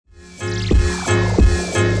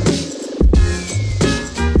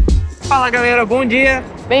Fala galera, bom dia!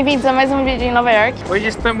 Bem-vindos a mais um vídeo em Nova York. Hoje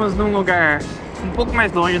estamos num lugar um pouco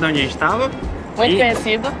mais longe de onde a gente estava. Muito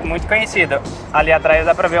conhecido. Muito conhecido. Ali atrás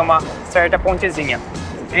dá pra ver uma certa pontezinha.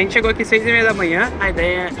 A gente chegou aqui 6h30 da manhã. A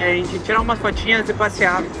ideia é a gente tirar umas fotinhas e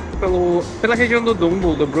passear pela região do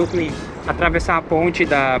DUMBO, do Brooklyn. Atravessar a ponte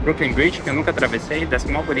da Brooklyn Bridge, que eu nunca atravessei,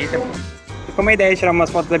 dessa mó bonita. E como a ideia é tirar umas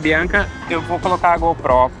fotos da Bianca, eu vou colocar a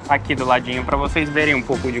GoPro aqui do ladinho pra vocês verem um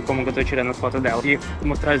pouco de como que eu tô tirando as fotos dela e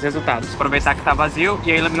mostrar os resultados. Aproveitar que tá vazio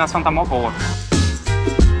e a iluminação tá mó boa.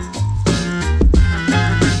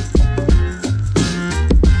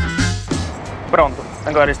 Pronto,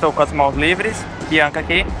 agora estou com as mãos livres. Bianca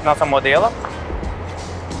aqui, nossa modelo.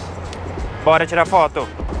 Bora tirar foto.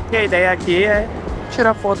 E a ideia aqui é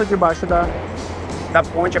tirar foto debaixo da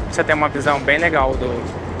ponte, pra você ter uma visão bem legal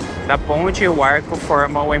da ponte, e o arco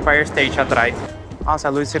forma o Empire State atrás. Nossa,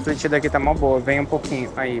 a luz refletida aqui tá mó boa, vem um pouquinho,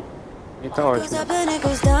 aí, tá ótimo.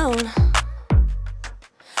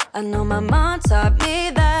 I know my mom taught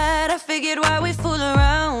me that. I figured why we fool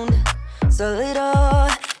around so little,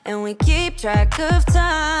 and we keep track of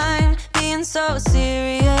time, being so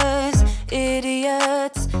serious,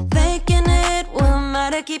 idiots, thinking it will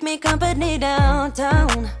matter, keep me company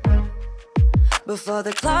downtown, before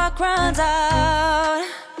the clock runs out.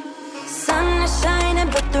 Sun is shining,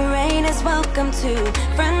 but the rain is welcome too.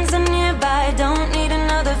 Friends are nearby, don't need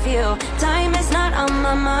another view. Time is not on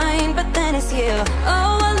my mind, but then it's you.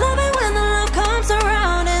 Oh, I love it when the love comes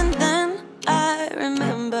around, and then I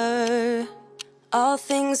remember all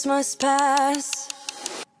things must pass.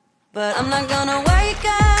 But I'm not gonna wake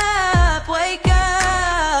up,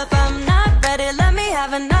 I'm not ready, let me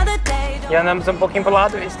have another day. E andamos um pouquinho pro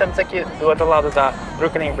lado e estamos aqui do outro lado da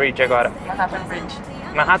Brooklyn Bridge agora.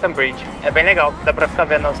 Manhattan Bridge. É bem legal, dá pra ficar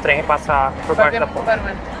vendo os trens passar por baixo da ponte.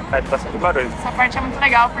 Faz bastante barulho. Essa parte é muito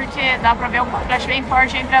legal porque dá pra ver um contraste bem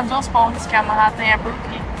forte entre as duas pontes, que é a Manhattan e a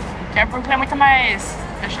Brooklyn. Porque a Brooklyn é muito mais,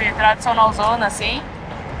 achei, tradicional zona, assim.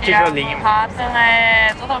 Tijolinho. E a Manhattan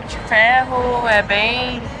é totalmente de ferro, é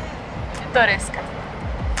bem pitoresca.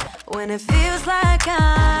 When it feels like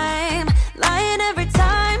I'm lying every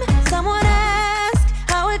time someone asks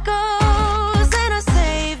how it goes, and I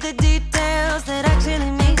save the details that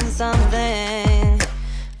actually mean something.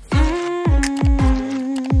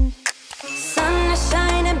 Sun is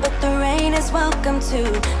shining, but the rain is welcome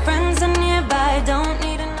too. Friends are nearby, don't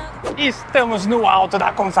need another. Estamos no alto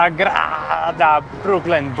da consagrada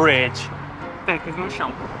Brooklyn Bridge. Tem aqui no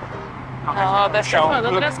chão. Não, deve ser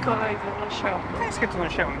outras coisas no chão. O que é escrito no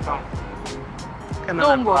chão, então?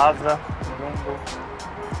 Dumbo. Plaza, Dumbo.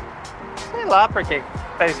 Sei lá por que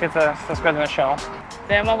tá escrito essas coisas no chão.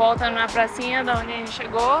 Dei uma volta na pracinha da onde a gente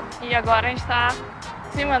chegou e agora a gente tá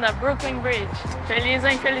em cima da Brooklyn Bridge. Feliz ou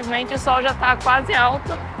infelizmente o sol já tá quase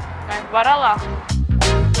alto, mas bora lá.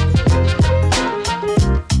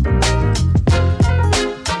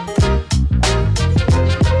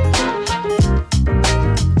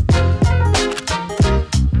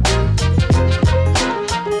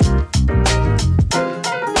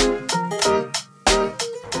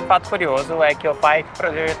 Fato curioso é que o pai que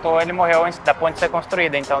projetou, ele morreu antes da ponte ser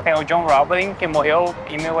construída. Então tem o John Roebling, que morreu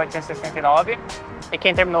em 1869, e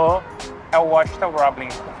quem terminou é o Washington Roebling,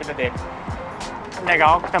 o filho dele.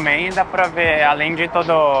 Legal que também dá pra ver, além de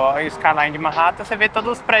todo o skyline de Manhattan, você vê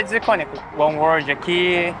todos os prédios icônicos. One World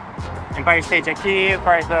aqui, Empire State aqui, o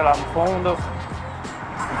Chrysler lá no fundo.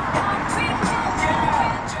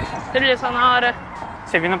 Trilha sonora.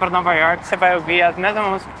 Você vindo pra Nova York, você vai ouvir as mesmas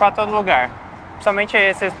músicas pra todo lugar. Principalmente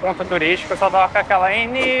esses pontos turísticos, só toca aquela em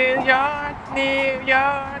New York,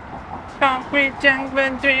 concrete jungle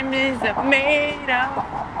dream is made of.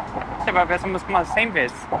 Você vai ver essa música umas 100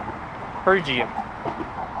 vezes por dia.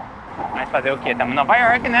 Mas fazer o quê? Estamos em Nova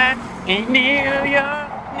York, né? Em New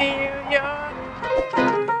York, New York.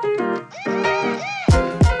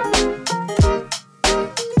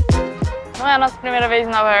 Não é a nossa primeira vez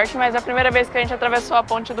em Nova York, mas é a primeira vez que a gente atravessou a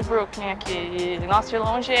ponte do Brooklyn aqui. E, nossa, de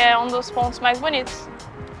longe é um dos pontos mais bonitos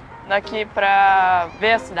daqui pra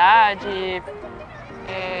ver a cidade,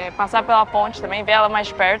 passar pela ponte também, ver ela mais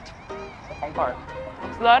de perto. Concordo.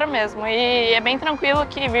 Muito da hora mesmo. E é bem tranquilo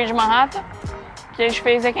que vir de Manhattan. O que a gente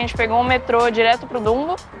fez é que a gente pegou um metrô direto pro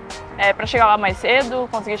DUMBO, pra chegar lá mais cedo,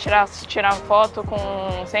 conseguir tirar foto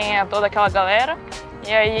sem toda aquela galera.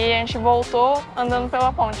 E aí a gente voltou andando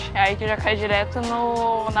pela ponte. É aí que já cai direto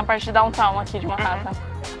na parte de downtown aqui de Manhattan.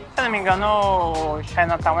 Se não me engano, o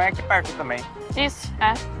Chinatown é aqui perto também. Isso,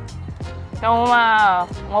 é. Então uma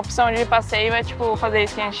opção de passeio é tipo fazer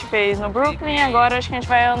isso que a gente fez no Brooklyn. Agora acho que a gente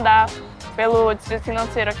vai andar pelo distrito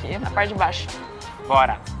financeiro aqui, na parte de baixo.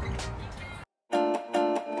 Bora!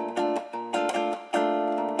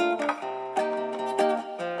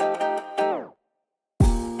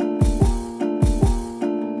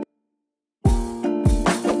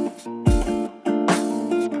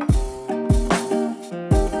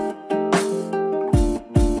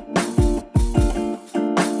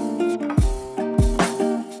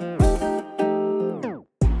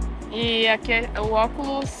 aqui o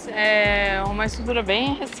Oculus é uma estrutura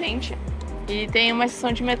bem recente e tem uma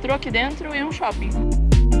estação de metrô aqui dentro e um shopping.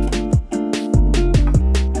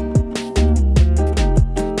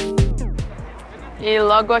 E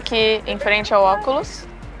logo aqui em frente ao Oculus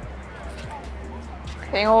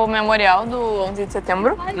tem o memorial do 11 de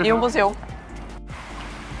setembro e o museu.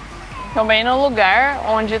 Também no lugar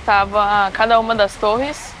onde estava cada uma das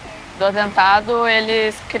torres do atentado,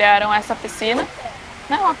 eles criaram essa piscina.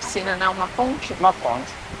 Não é uma piscina, né? Uma fonte. Uma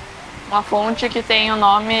fonte. Uma fonte que tem o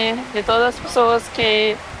nome de todas as pessoas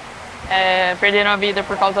que perderam a vida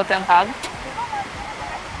por causa do atentado.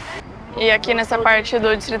 E aqui nessa parte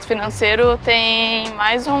do distrito financeiro tem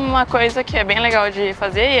mais uma coisa que é bem legal de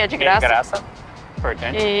fazer e é de graça. De graça.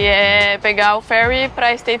 Importante. E é pegar o ferry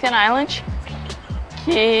para Staten Island,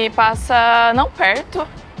 que passa não perto.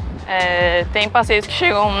 Tem passeios que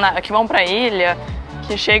chegam que vão para a ilha,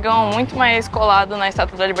 que chegam muito mais colado na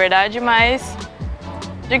Estatua da Liberdade, mas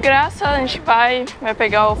de graça a gente vai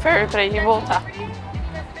pegar o ferry para ir e voltar.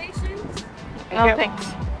 Não tem.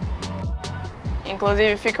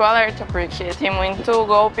 Inclusive fica o alerta, porque tem muito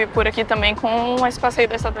golpe por aqui também com esse passeio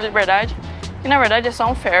da Estatua da Liberdade. E na verdade é só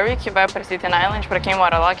um ferry que vai para Staten Island, para quem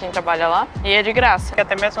mora lá, quem trabalha lá, e é de graça.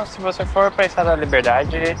 Até mesmo se você for para a Estatua da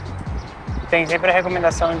Liberdade, tem sempre a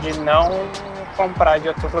recomendação de não comprar de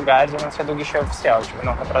outros lugares, a não ser do guichê oficial. Tipo,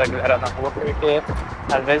 não comprar da galera na rua, porque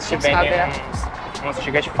às vezes te vendem uns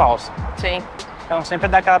tickets falsos. Sim. Então sempre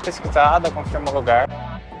dá aquela pesquisada, confirma o lugar.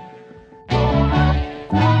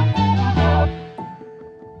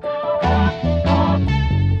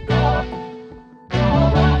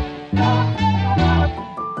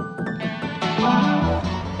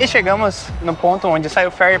 E chegamos no ponto onde sai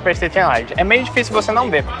o ferry para Staten Island. É meio difícil você não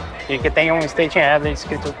ver, porque tem um Staten Island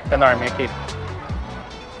escrito enorme aqui.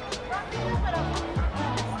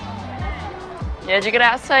 E é de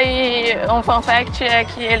graça, e um fun fact é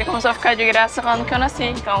que ele começou a ficar de graça no ano que eu nasci,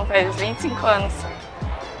 então faz 25 anos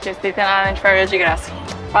que o Staten Island Ferry é de graça.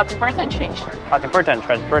 Fato importante, gente. Fato importante,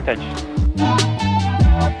 fato importante.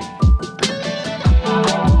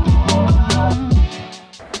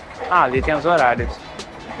 Ah, ali tem os horários.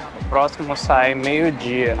 O próximo sai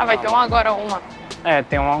meio-dia. Ah, vai ter um agora, uma. É,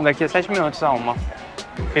 tem um daqui a 7 minutos a uma.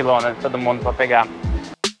 Filona de todo mundo pra pegar.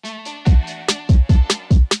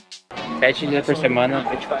 7 dias por semana,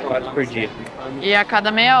 24 horas por dia. E a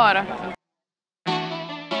cada meia hora.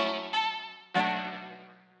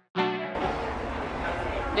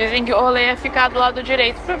 Dizem que o rolê é ficar do lado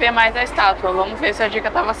direito pra ver mais a estátua. Vamos ver se a dica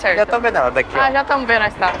tava certa. Já tô vendo ela daqui, ó. Ah, já estamos vendo a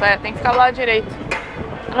estátua. Tem que ficar do lado direito.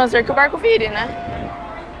 A não ser que o barco vire, né?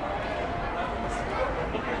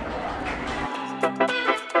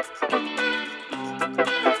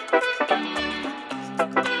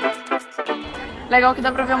 Legal que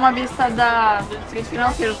dá pra ver uma vista do distrito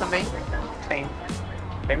financeiro também. Sim,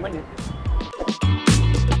 bem bonito.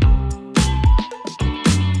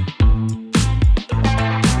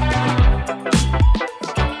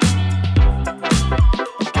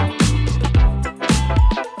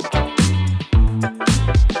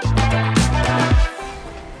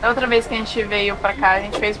 Da outra vez que a gente veio pra cá, a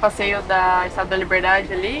gente fez o passeio da Estatua da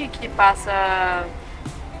Liberdade ali, que passa...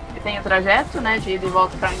 que tem o trajeto, né, de ida e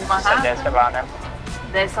volta pra Manhattan. Você desce lá, né?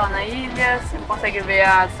 Desce lá na ilha, você consegue ver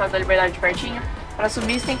a Estatua da Liberdade de pertinho. Pra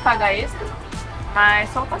subir você tem que pagar extra,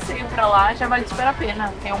 mas só o passeio pra lá já vale super a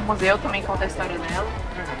pena. Tem um museu também que conta a história dela.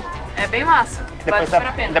 É bem massa, vale super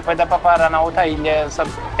a pena. Depois dá pra parar na outra ilha,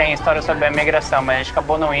 tem história sobre a migração, mas a gente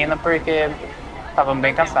acabou não indo porque estávamos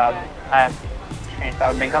bem cansados. É, a gente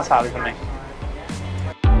tava bem cansado também.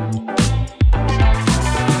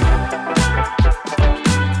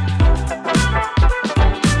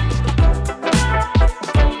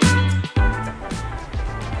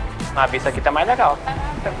 A vista aqui tá mais legal.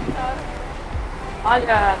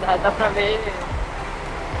 Olha, dá pra ver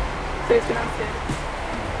vocês financeiros.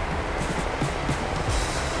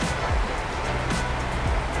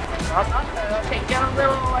 Nossa, eu achei que eu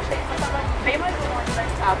tava bem mais longe da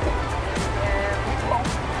estátua. É muito bom.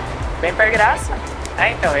 Bem per graça.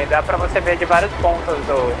 É, então, e dá pra você ver de vários pontos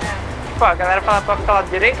do... Pô, a galera fala pra ficar lá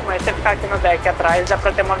direito, mas se você ficar aqui no deck atrás, dá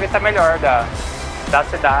pra ter uma vista melhor da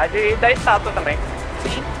cidade e da estátua também.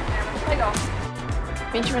 Sim. Legal.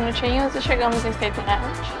 20 minutinhos e chegamos em Staten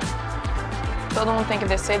Island. Todo mundo tem que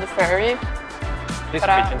descer do ferry E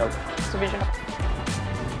pra subir de novo. subir de novo.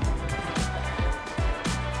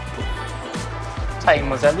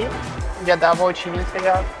 Saímos ali, já dá a voltinha e você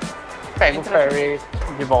já pega o ferry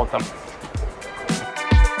de volta.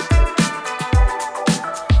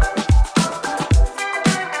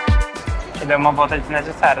 Te deu uma volta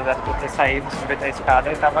desnecessária, deve ter saído, subido a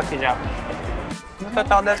escada e tava aqui já. No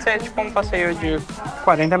total deve ser tipo um passeio de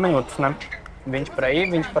 40 minutos, né? 20 pra ir,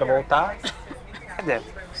 20 pra voltar. Quer dizer,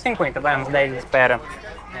 50, vai, uns 10 de espera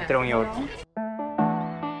entre um e outro.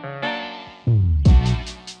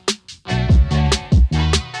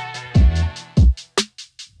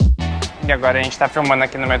 E agora a gente tá filmando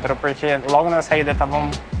aqui no metrô porque logo na saída tava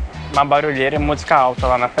uma barulheira e música alta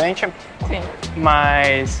lá na frente. Sim.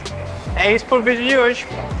 Mas é isso pro vídeo de hoje.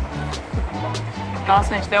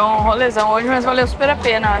 Nossa, a gente deu um rolezão hoje, mas valeu super a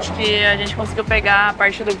pena. Acho que a gente conseguiu pegar a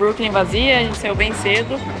parte do Brooklyn vazia, a gente saiu bem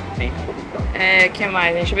cedo. Sim. Que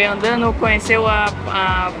mais? A gente veio andando, conheceu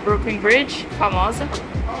a Brooklyn Bridge, famosa,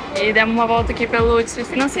 e demos uma volta aqui pelo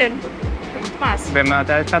Distrito Financeiro. Foi muito massa. Vemos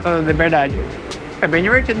até a Estatua da Liberdade. Foi bem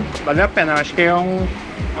divertido, valeu a pena. Acho que é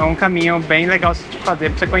um caminho bem legal de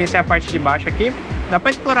fazer pra você conhecer a parte de baixo aqui. Dá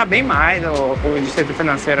pra explorar bem mais o Distrito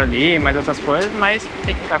Financeiro ali, mais outras coisas, mas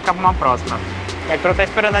vai ficar pra uma próxima. O metrô tá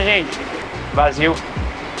esperando a gente. Vazio.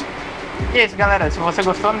 E é isso, galera. Se você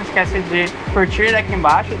gostou, não esquece de curtir aqui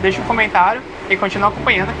embaixo, deixa um comentário e continua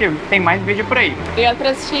acompanhando que tem mais vídeo por aí. Obrigada por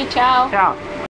assistir, tchau! Tchau!